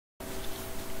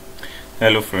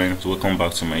Hello friends, welcome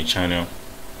back to my channel.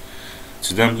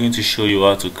 Today I'm going to show you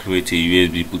how to create a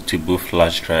USB bootable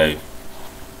flash drive.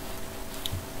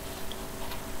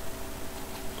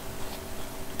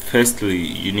 Firstly,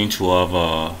 you need to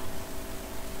have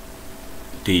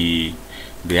the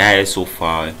ISO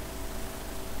file,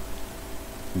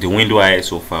 the window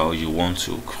ISO file you want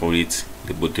to create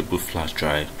the bootable flash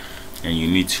drive, and you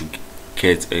need to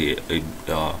get a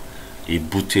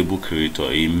bootable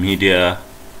creator,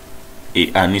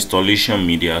 an installation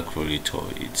media creator.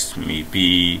 It may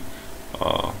be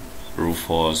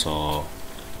Rufus or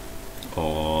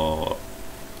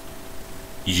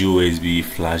USB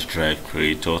flash drive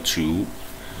creator too.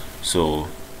 So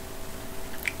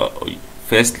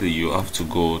firstly, you have to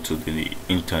go to the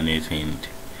internet and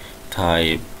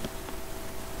type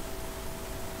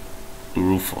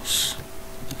Rufus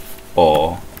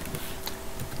or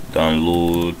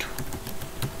download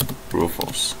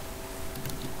Rufus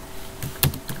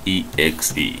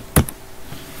exe.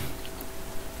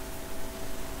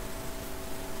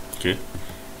 Okay,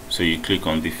 so you click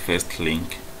on the first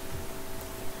link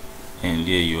and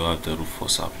there you have the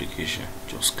Rufus application.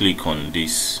 Just click on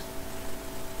this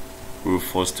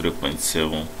Rufus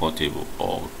 3.7 portable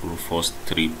or Rufus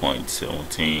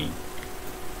 3.17.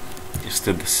 it's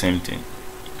still the same thing.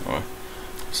 Alright,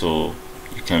 so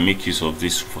you can make use of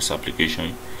this Rufus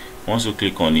application. Once you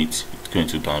click on it, it's going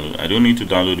to download. I don't need to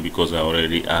download it because I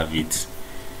already have it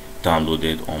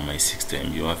downloaded on my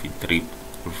system. You have it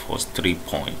Rufus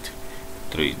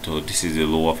 3.3, so this is a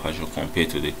lower version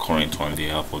compared to the current one they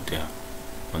have on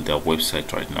their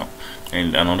website right now.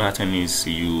 And another thing is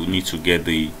you need to get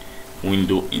the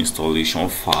window installation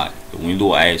file, the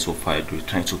window ISO file we're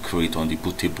trying to create on the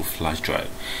bootable flash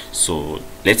drive. So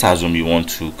let's assume you want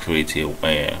to create a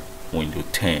window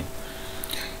 10.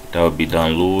 That will be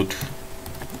download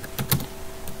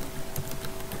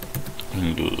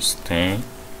Windows 10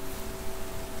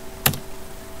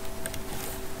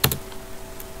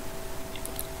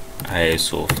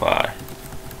 ISO file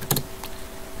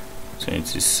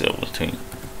 2017.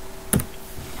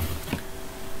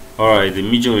 Alright, the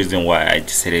major reason why I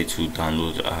decided to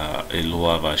download a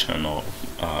lower version or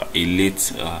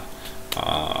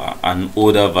an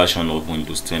older version of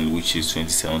Windows 10, which is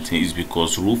 2017, is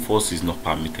because Rufus is not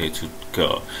permitted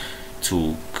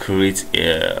to create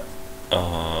the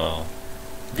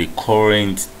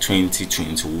current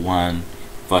 2021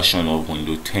 version of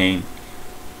Windows 10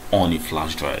 on a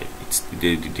flash drive.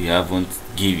 They haven't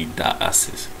given it that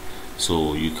access,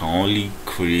 so you can only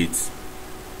create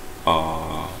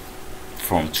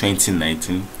from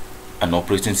 2019 an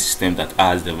operating system that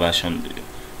has the version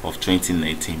of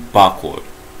 2019 backward,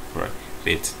 right?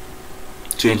 But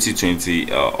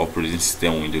 2020 operating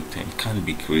system Windows 10 can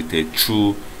be created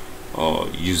through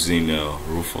using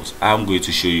Rufus. I'm going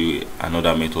to show you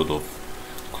another method of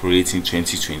creating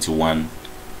 2021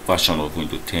 version of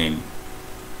Windows 10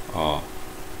 on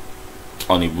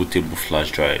a bootable flash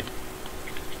drive.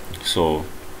 So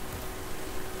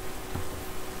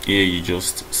here you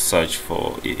just search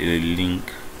for a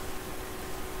link.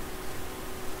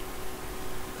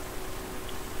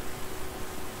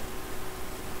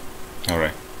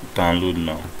 Alright, download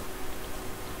now.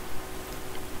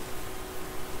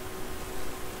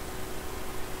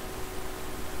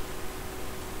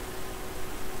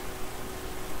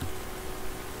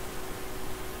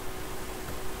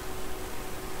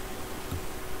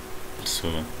 So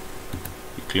you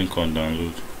click on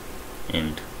download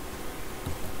and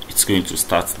it's going to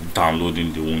start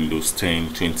downloading the Windows 10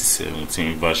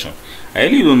 2017 version. I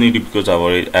really don't need it because I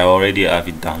already have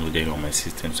it downloaded on my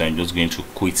system, so I'm just going to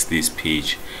quit this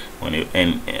page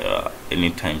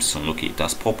anytime soon. Okay, it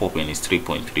has popped up and it's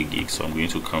 3.3 gigs, so I'm going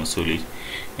to cancel it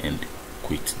and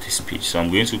quit this page. So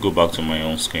I'm going to go back to my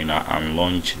home screen now and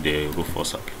launch the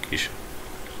Rufus application.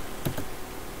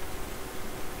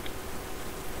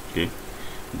 Okay,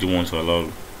 do you want to allow?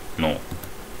 No.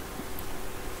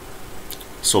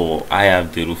 So I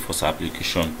have the Rufus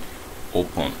application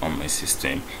open on my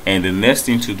system, and the next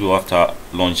thing to do after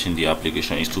launching the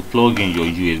application is to plug in your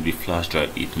USB flash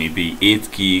drive. It may be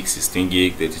 8 gig, 16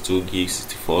 gig, 32 gig,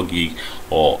 64 gig,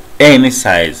 or any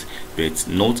size, but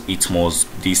note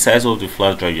the size of the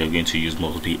flash drive you're going to use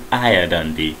must be higher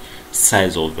than the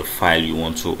size of the file you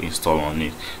want to install on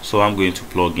it. So I'm going to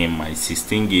plug in my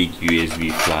 16 gig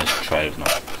USB flash drive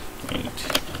now, and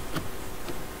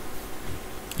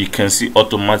you can see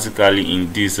automatically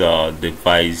in this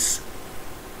device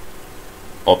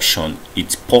option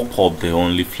it pop up the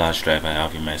only flash drive I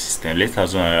have in my system. Let's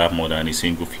assume I have more than a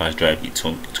single flash drive. It's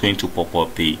going to pop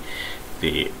up the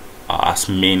as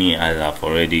many as I've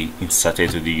already inserted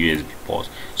to the USB port.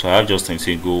 So I have just a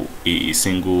single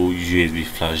USB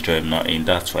flash drive now, and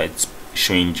that's why it's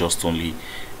showing just only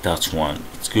that one.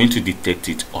 It's going to detect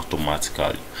it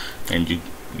automatically, and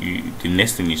the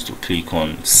next thing is to click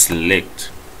on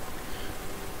select.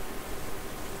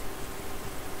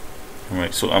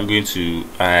 Alright, so I'm going to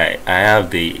I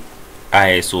have the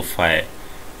ISO file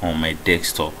on my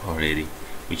desktop already,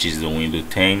 which is the Windows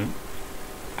 10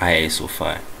 ISO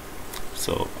file.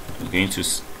 So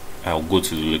I'll go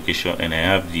to the location, and I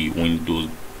have the Windows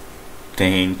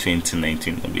 10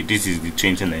 2019. This is the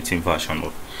 2019 version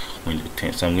of Windows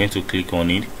 10. So I'm going to click on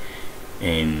it,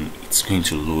 and it's going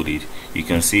to load it. You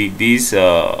can see this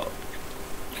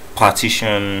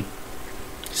partition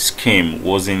scheme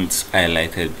wasn't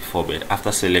highlighted before, but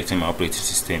after selecting my operating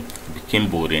system, it became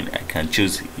bold, and I can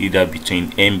choose either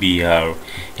between MBR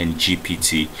and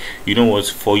GPT. You know what,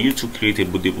 for you to create a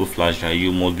bootable flash drive,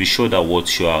 you must be sure that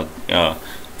what you are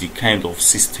the kind of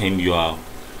system you are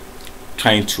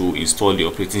trying to install the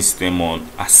operating system on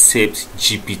accept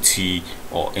GPT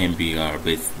or MBR.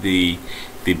 But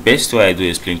the best way I do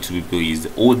explain to people is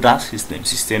the older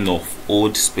system of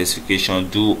old specification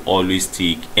do always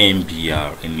take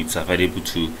MBR, and it's available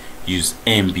to use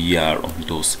MBR on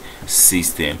those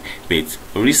systems. But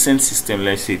recent system,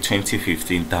 let's say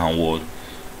 2015 downward,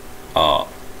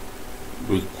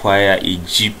 require a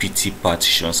GPT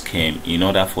partition scheme in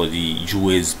order for the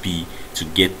USB to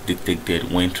get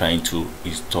detected when trying to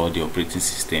install the operating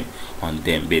system on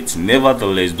them. But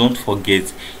nevertheless, don't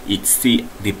forget, it still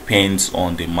depends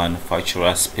on the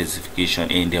manufacturer specification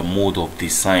and the mode of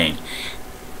design.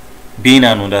 Being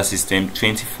another system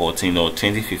 2014 or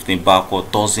 2015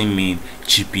 backward doesn't mean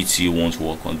GPT won't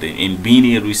work on them, and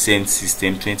being a recent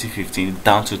system 2015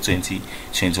 down to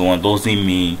 2021 doesn't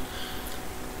mean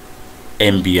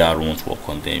MBR won't work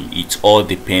on them. It all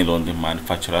depends on the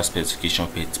manufacturer specification,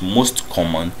 but it's most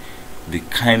common the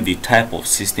type of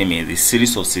system and the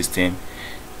series of system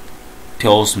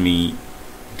tells me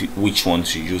which one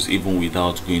to use, even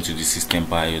without going to the system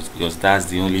BIOS, because that's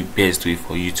the only best way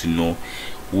for you to know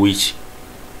which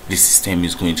the system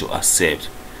is going to accept.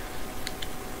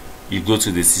 You go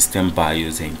to the system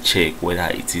BIOS and check whether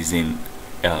it is in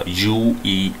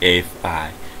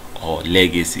UEFI or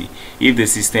legacy. If the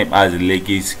system has a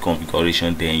legacy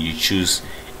configuration, then you choose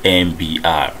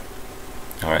MBR.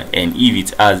 Alright, and if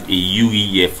it has a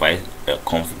UEFI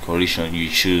configuration, you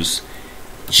choose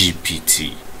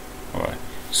GPT. Alright,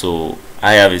 so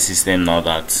I have a system now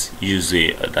that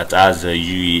has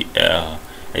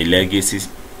a legacy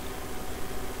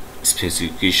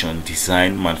specification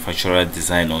design, manufacturer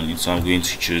design on it. So I'm going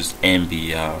to choose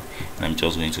MBR, and I'm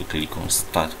just going to click on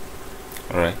start.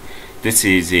 Alright, this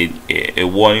is a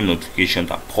warning notification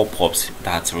that pop-ups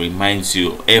that reminds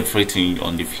you everything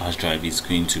on the flash drive is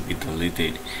going to be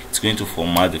deleted. It's going to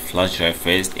format the flash drive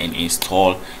first and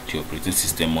install the operating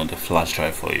system on the flash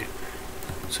drive for you.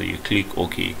 So you click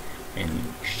OK, and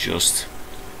you just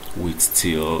wait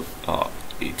till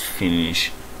it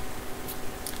finish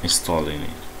installing it.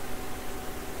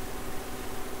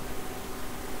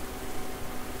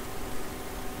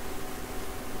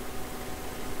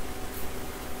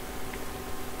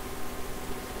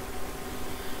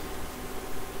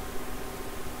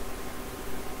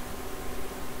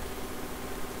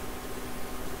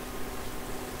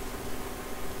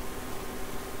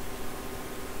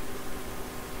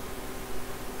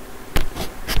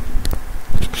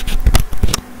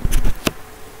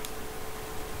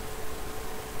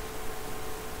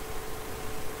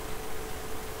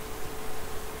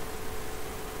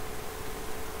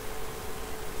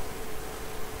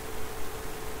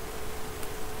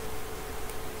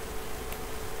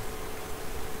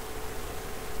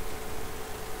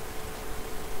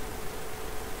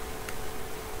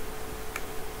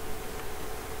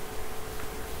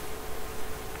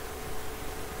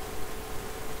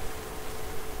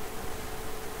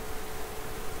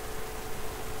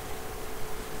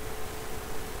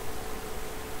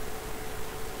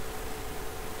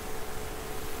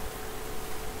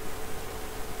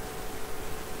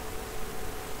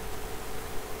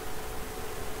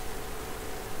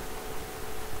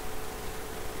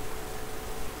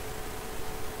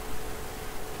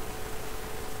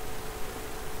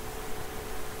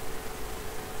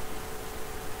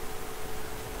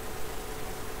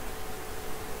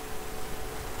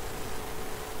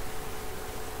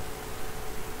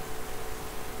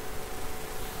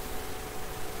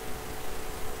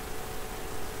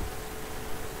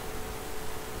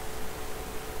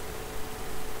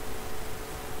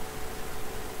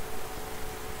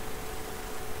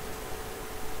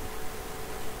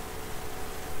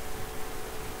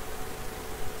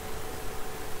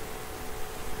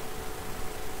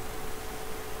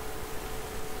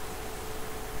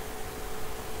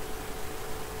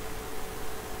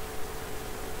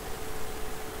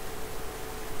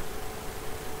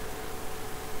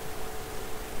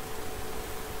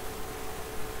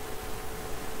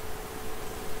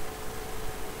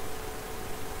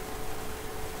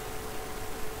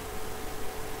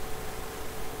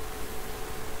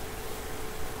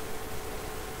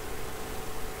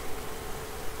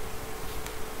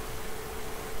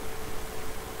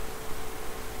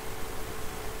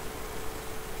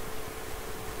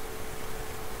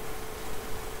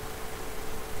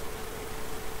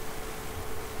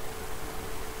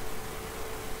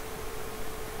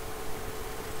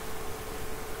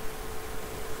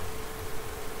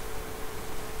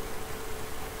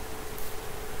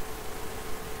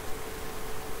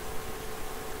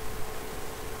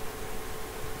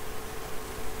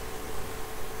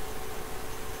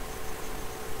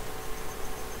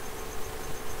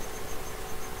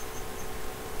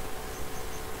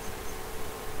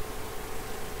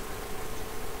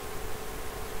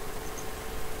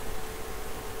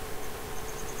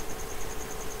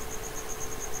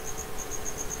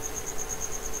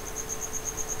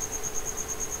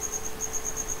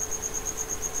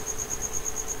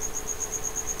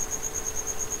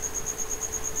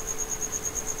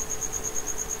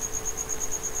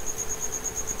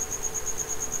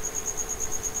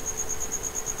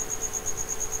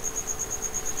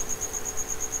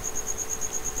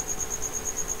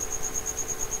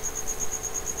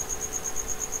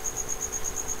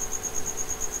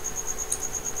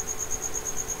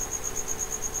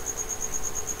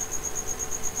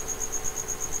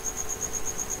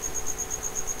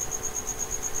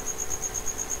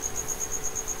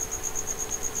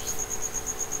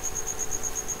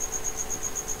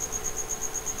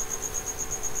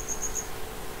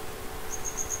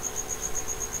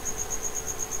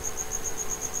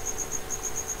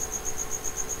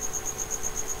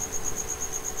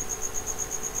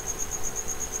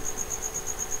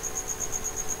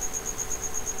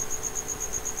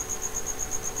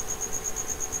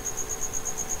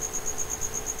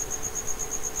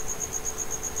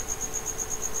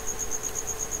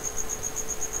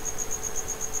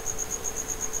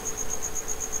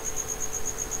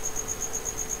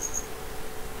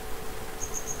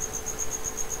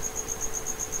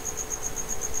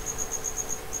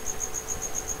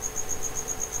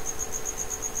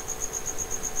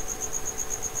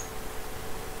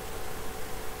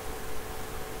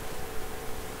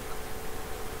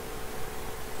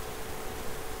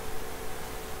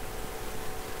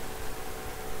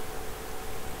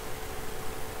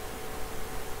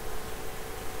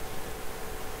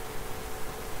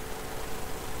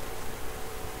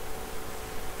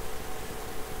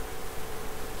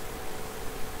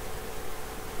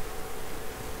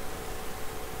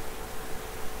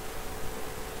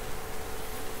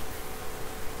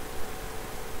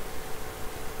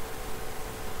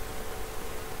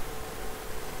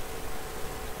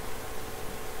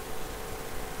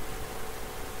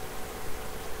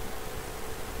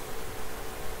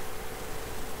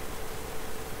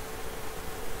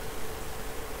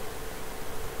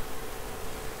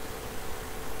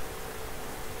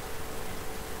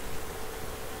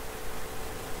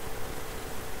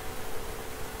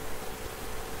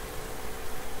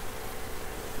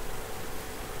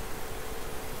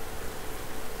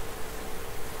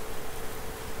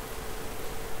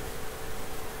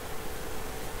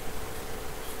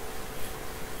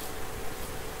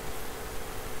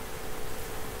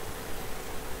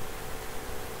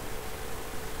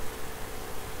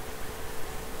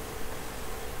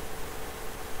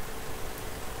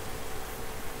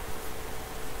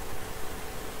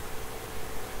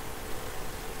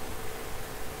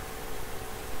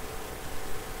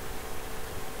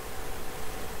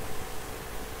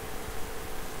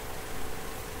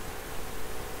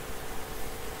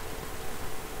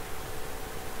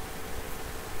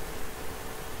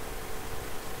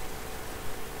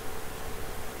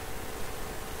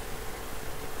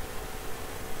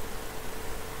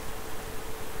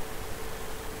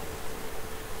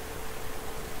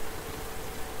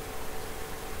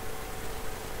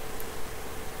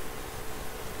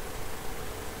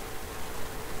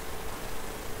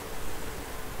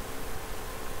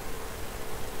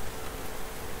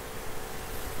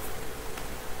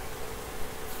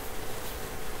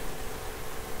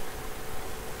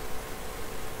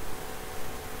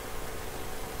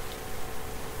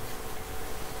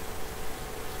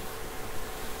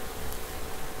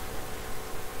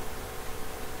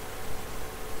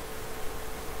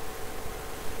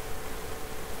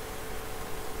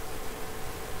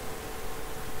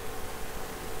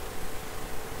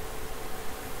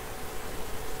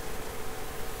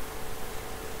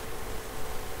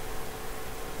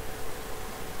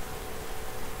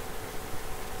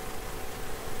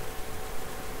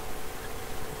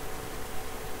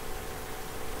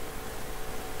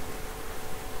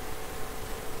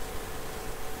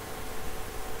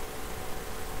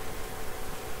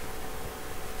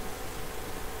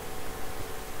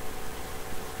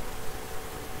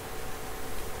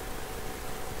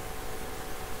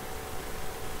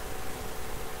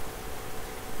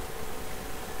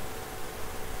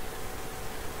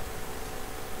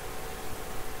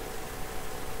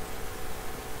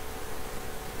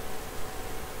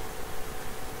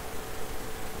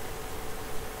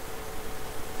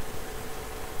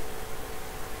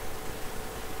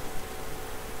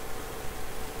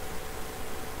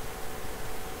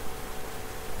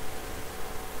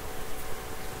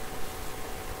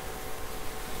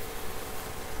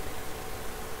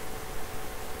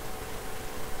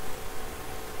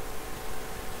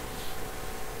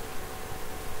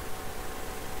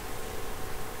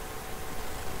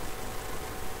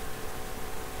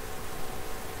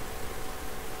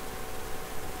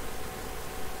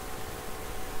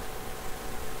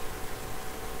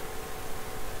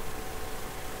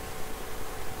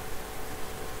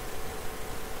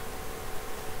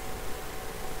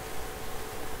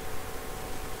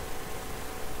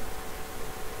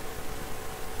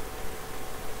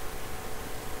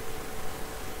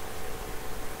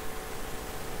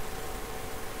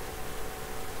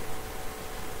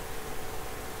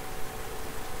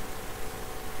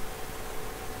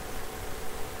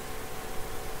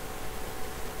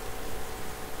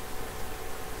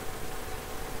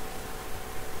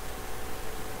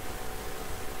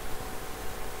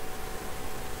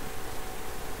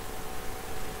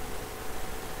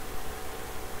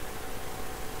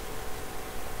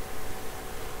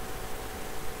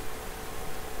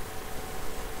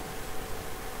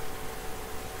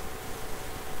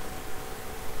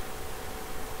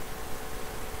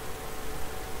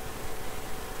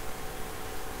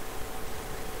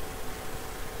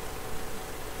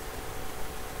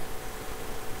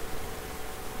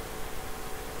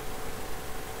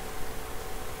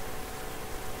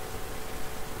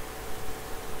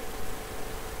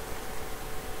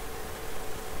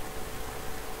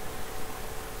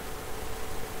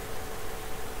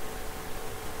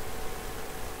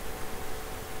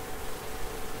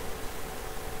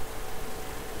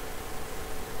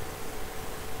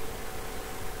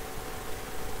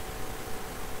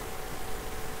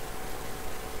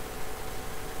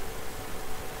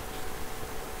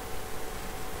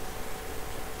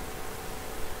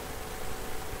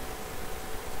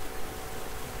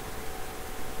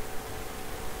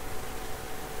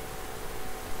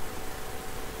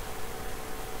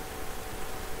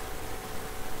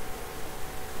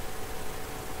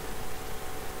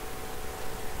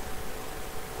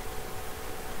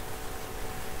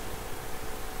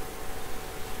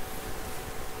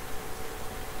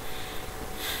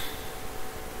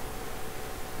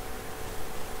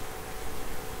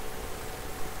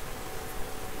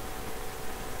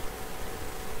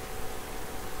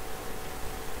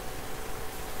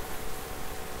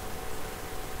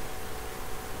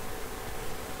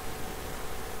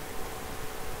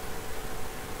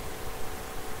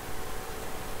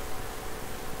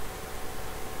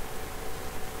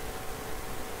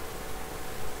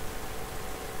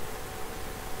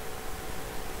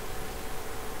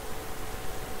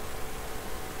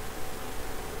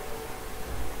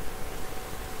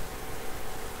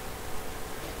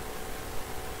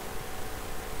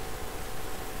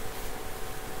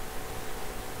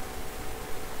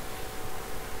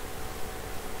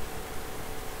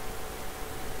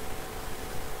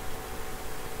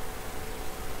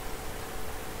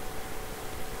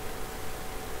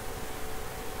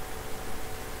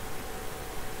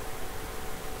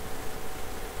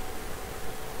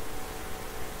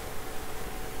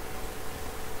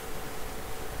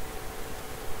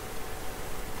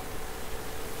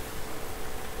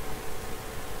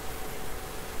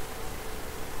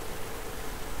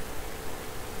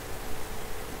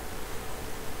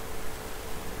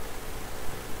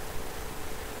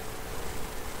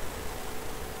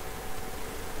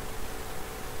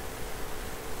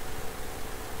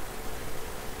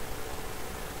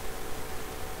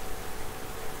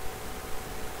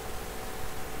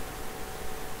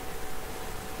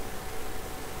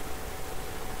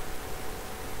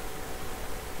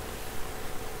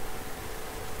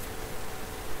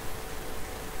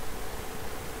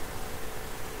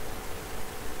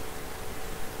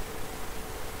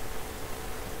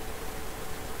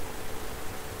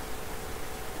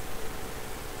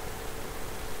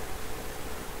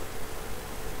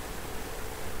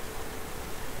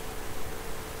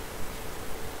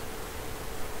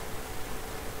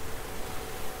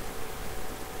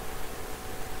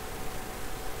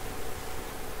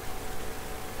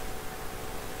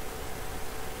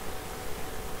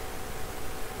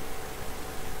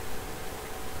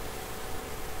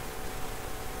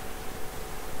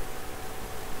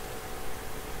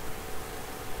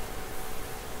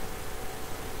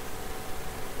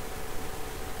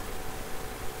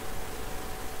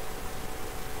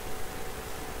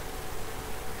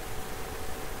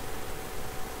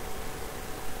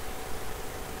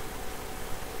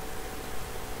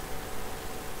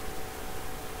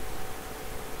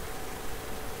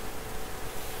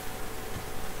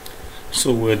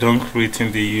 So we're done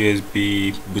creating the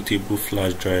USB bootable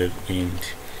flash drive, and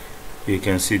you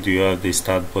can see do you have the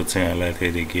start button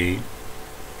highlighted again.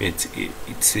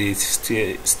 It says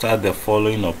still start the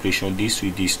following operation. This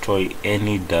will destroy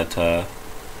any data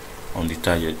on the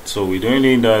target. So we're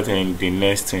doing that, and the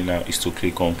next thing now is to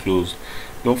click on close.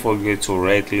 Don't forget to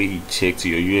rightly eject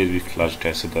your USB flash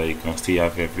drive so that you can still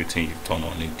have everything you've done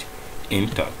on it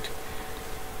intact.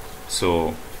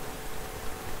 So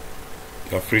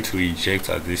you're free to eject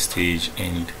at this stage,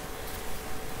 and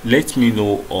let me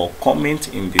know or comment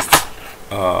in this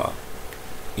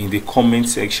in the comment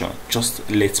section. Just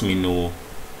let me know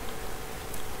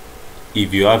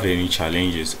if you have any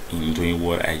challenges in doing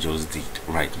what I just did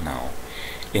right now,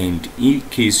 and in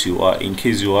case you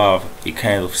have a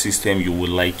kind of system you would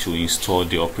like to install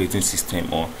the operating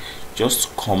system on,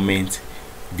 just comment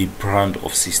the brand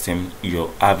of system you're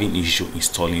having issue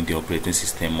installing the operating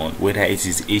system on. Whether it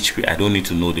is HP, I don't need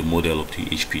to know the model of the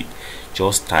HP,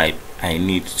 just type I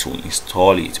need to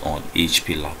install it on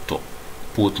HP laptop,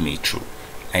 put me through.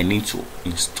 I need to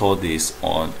install this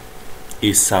on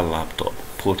Acer laptop,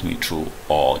 put me through,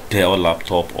 or Dell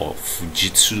laptop, or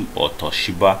Fujitsu, or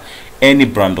Toshiba, any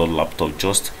brand of laptop.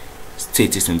 Just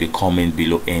state it in the comment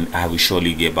below, and I will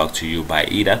surely get back to you by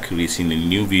either creating a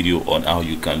new video on how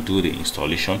you can do the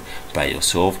installation by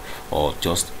yourself, or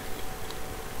just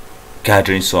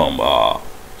gathering some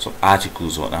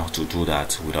articles on how to do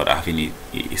that without having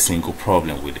a single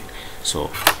problem with it.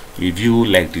 So if you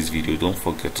like this video, don't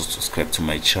forget to subscribe to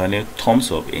my channel,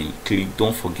 thumbs up, and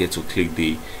don't forget to click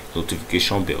the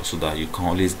notification bell so that you can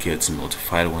always get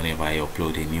notified whenever I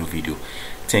upload a new video.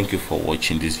 Thank you for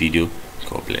watching this video.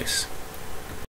 God bless.